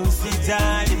kuomba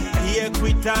usijali, iye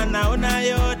kuita naona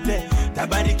yote,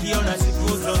 tabarikiwa na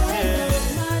siku zote.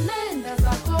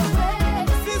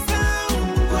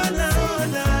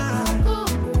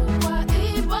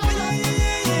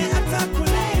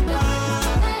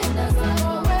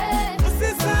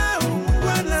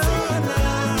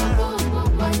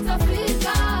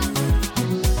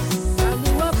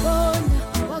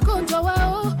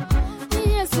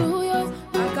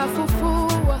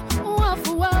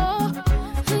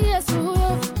 Yesu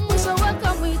huyo mwisho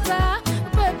wakamwita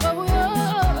pepo huyo,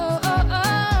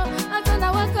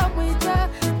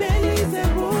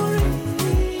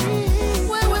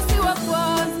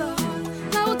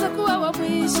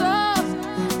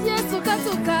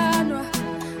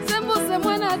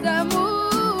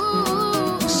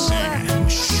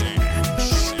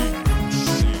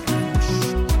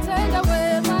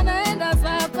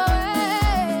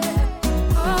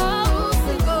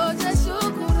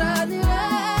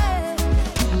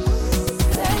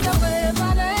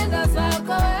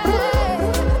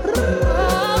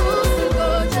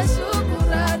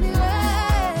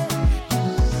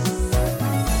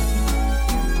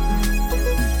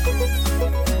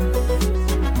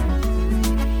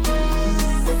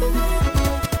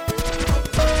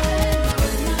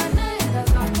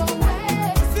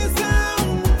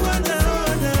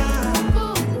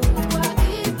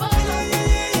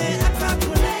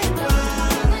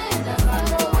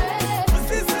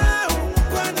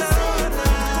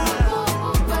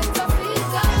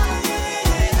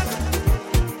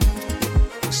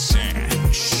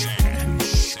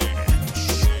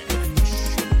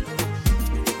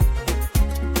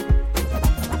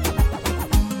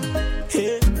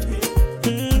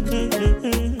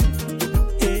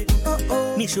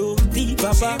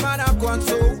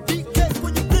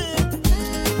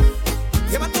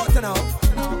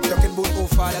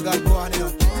 I got going, you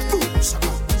know. Boom, shaka.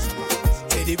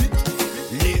 Teddy B,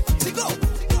 let's go.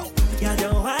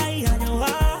 Hajawai,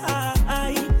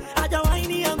 hajawai, hajawai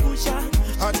niangusha.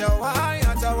 Hajawai,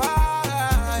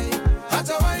 hajawai,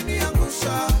 hajawai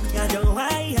niangusha.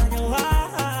 Hajawai,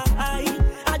 hajawai,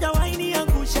 hajawai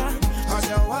niangusha.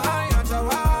 Hajawai,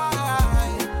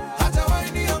 hajawai,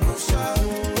 hajawai niangusha.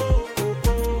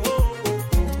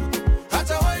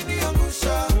 Hajawai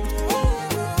niangusha.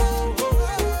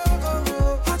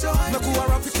 Nakuwa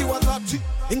rafiki wa dhati,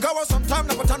 ingawa sometime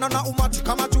napatana na umati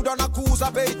kama Juda na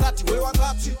kuuza bei 30 wewe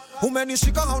wakati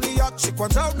umenishika hauniachi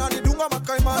kwanza unanidunga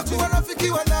makaimati. Nakuwa rafiki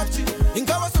wa dhati,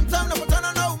 ingawa sometime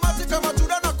napatana na umati kama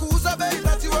Juda na kuuza bei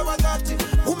 30 wewe wakati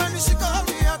umenishika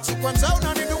hauniachi kwanza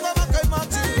unanidunga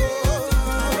makaimati.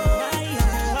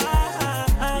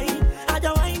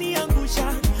 Hajawai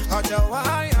niangusha.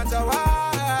 Hajawai,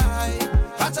 hajawai,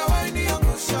 hajawai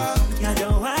niangusha.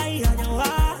 Hajawai,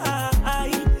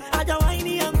 hajawai, hajawai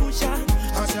niangusha.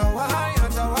 Hajawai,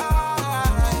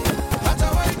 hajawai,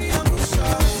 hajawai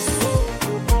niangusha.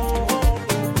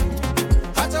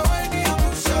 Hajawai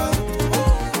niangusha.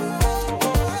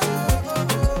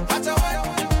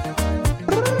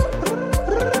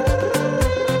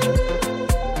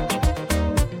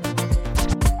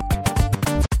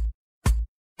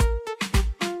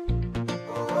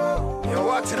 You're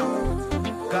watching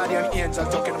them. Guardian angel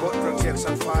talking about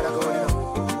protection, Father God, you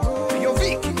know. Yo,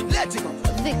 Vicky, let him go.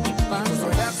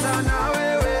 Sadakta na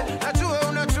wewe, najua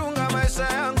unachunga maisha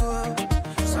yangu.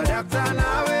 Sadakta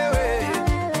na wewe,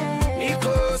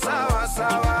 niko sawa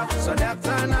sawa.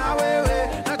 Sadakta na wewe,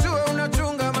 najua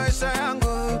unachunga maisha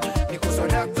yangu. Niko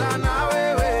sadakta na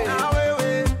wewe,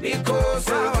 niko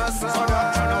sawa sawa.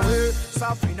 Sadakta na wewe,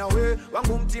 safi na wewe,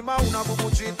 wangu mtima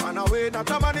unabubujika na wewe.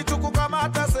 Natamani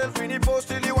tukukamata selfie ni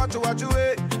post ili watu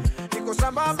wajue. Niko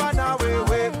sambamba na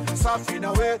wewe, safi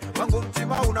na wewe, wangu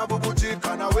mtima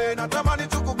unabubujika na wewe. Natamani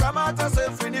tukukamata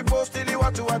selfie ni post ili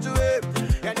watu wajue.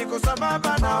 Ya niko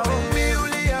sambamba na wewe,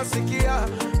 uliyasikia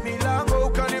milango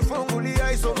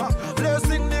ukanifungulia isoma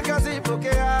blessing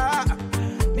nikazipokea.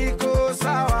 Niko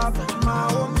sawa,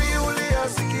 maombi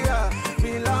uliyasikia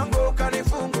milango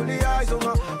ukanifungulia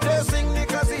isoma blessing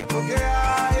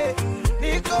nikazipokea.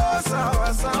 Niko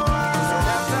sawa sawa.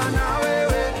 Sadakta na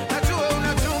wewe, najua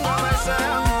unachunga maisha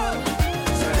yangu.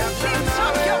 Sadakta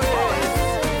na wewe,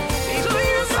 niko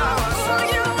sawa sawa.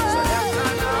 Sadakta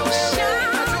na wewe,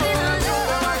 najua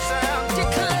unachunga maisha yangu.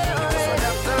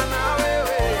 Sadakta na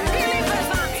wewe.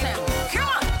 Come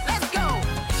on, let's go.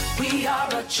 We are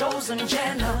a chosen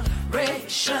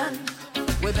generation.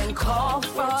 We've been called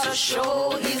for to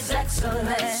show His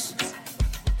excellence.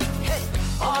 Hey,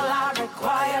 all I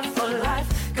require for life,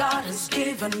 God has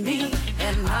given me,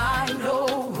 and I know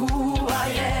who I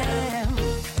am.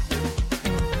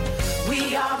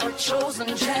 We are a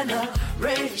chosen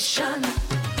generation.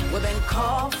 We've been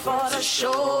called for to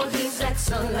show His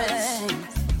excellence.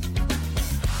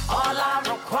 All I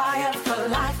require for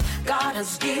life, God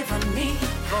has given me,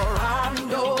 for I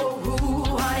know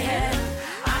who I am.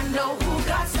 I know who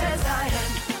God says I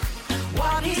am,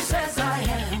 what He says I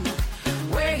am,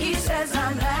 where He says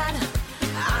I'm at.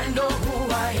 I know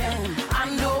who I am. I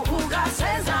know who God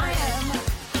says I am,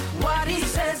 what He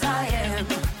says I am,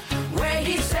 where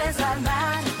He says I'm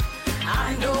at.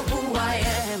 I know who I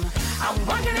am. I'm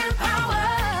working in power,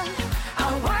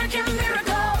 I'm working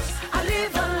miracles. I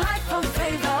live a life of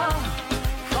favor,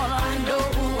 for I know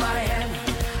who I am.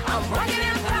 I'm working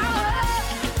in power,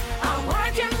 I'm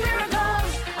working miracles.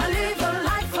 I live a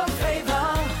life of favor,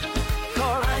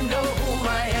 for I know who I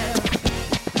am.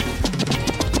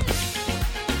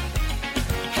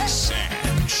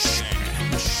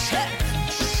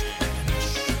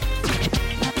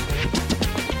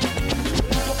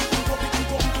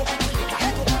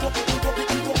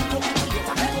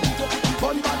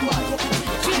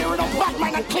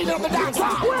 Clean up the dance.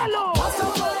 What's a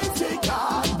mighty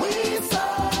God we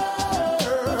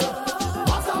serve?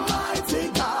 What's a mighty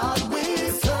God we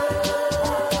serve?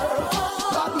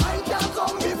 That man can't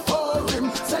come before Him.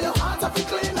 Say your heart have to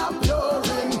clean and pure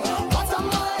Him. What a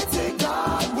mighty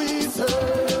God we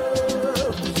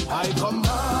serve. I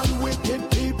command wicked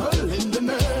people in the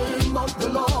name of the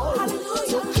Lord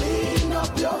to clean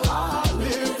up your heart,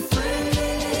 live free.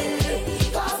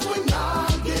 'Cause we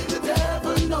not give the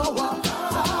devil no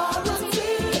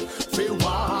authority. We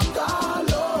walk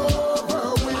all over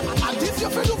with. And this you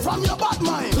feel do from your bad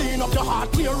mind. Clean up your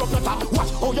heart, clear up your thought.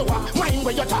 Watch how you walk, mind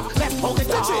where you talk. Left how you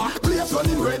talk. Place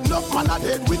running red, no man a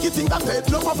dead. Wicked thing that dead,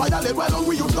 no more fire lead. Why don't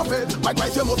we use no bed? My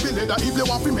wife you must be leather. If you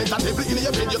want to make that devil in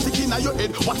your bed, you stick in your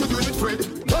head. What you doing with Fred?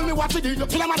 Tell me what you did. You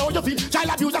kill a man how you feel. Child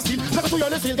abuse a steal. Never to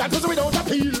your seal. God does without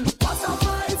appeal. What's a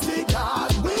mighty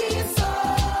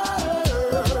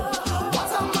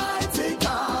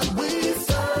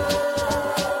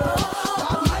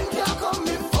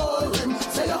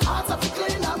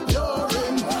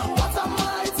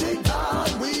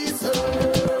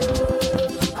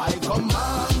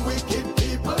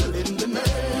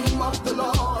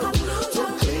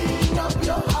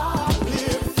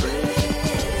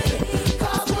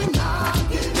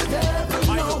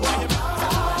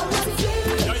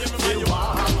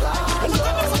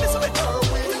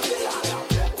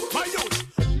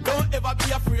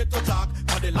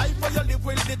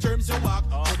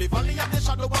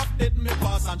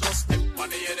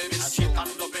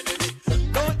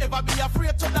ever be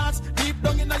afraid to dance. Deep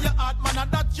down in your heart, man,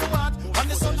 and that you want. And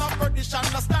the son of perdition,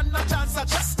 no stand a chance. I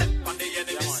just step on the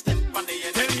enemy, step on the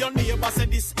enemy. Tell your neighbor, say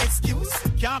this excuse.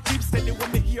 Can't keep steady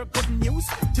when me hear good news.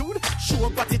 Dude, show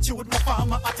gratitude, my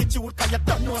farmer attitude. Cause you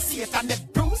don't know Satan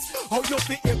that bruise. How you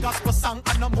feel a gospel song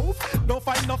and a move. Don't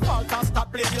find no fault and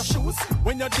stop playing your shoes.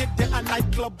 When you dig the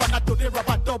nightclub and I do the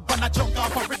rubber dub and I junk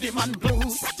off a rhythm and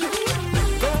blues.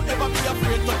 Don't ever be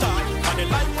afraid to talk. And the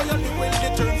life where you live when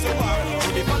it turns you off. To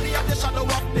the valley of the shadow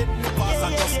of death you pass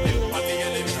and just live on the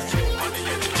enemy.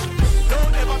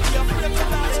 Don't ever be afraid to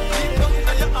dance. Deep down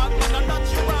in your heart, man, and that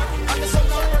you are. And the sun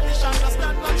of perdition, no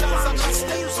stand no chance and just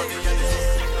stay on the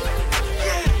enemy.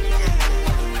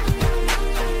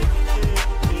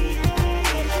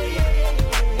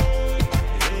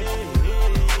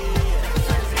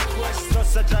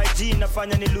 G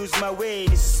nafanya ni lose my way.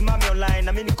 Nisimame online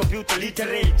na mini computer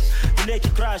literate. Uneki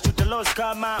crash utalost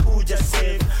kama uja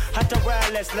save. Hata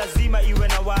wireless lazima iwe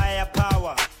na wire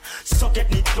power. Socket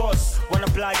ni cross, wanna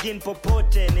plug in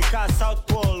popote. Nika South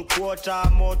Pole, quarter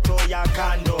moto ya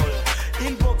candle.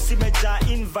 Inbox imeja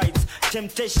invites,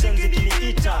 temptations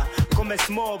ikiniita. Comments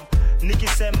mob,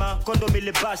 nikisema kondo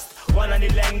mili bust.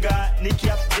 Wananilenga, niki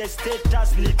update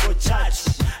status, niko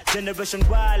church. Generation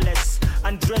wireless,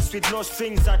 undressed with no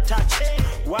strings attached.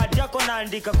 Word yako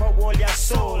naandika kwa wall ya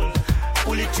soul.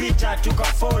 Uli Twitter tuka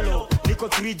follow. Niko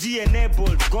 3G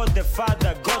enabled. God the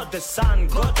Father, God the Son,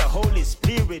 God the Holy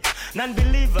Spirit.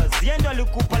 Non-believers, yendo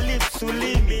alikupa lips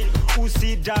ulimi.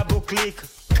 Usi double click.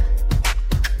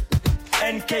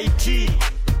 NKT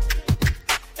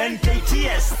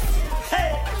NKTS.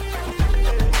 Hey.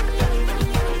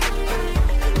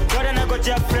 God and I got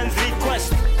your friends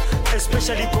request.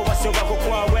 Especially kwa wase wako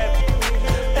kwa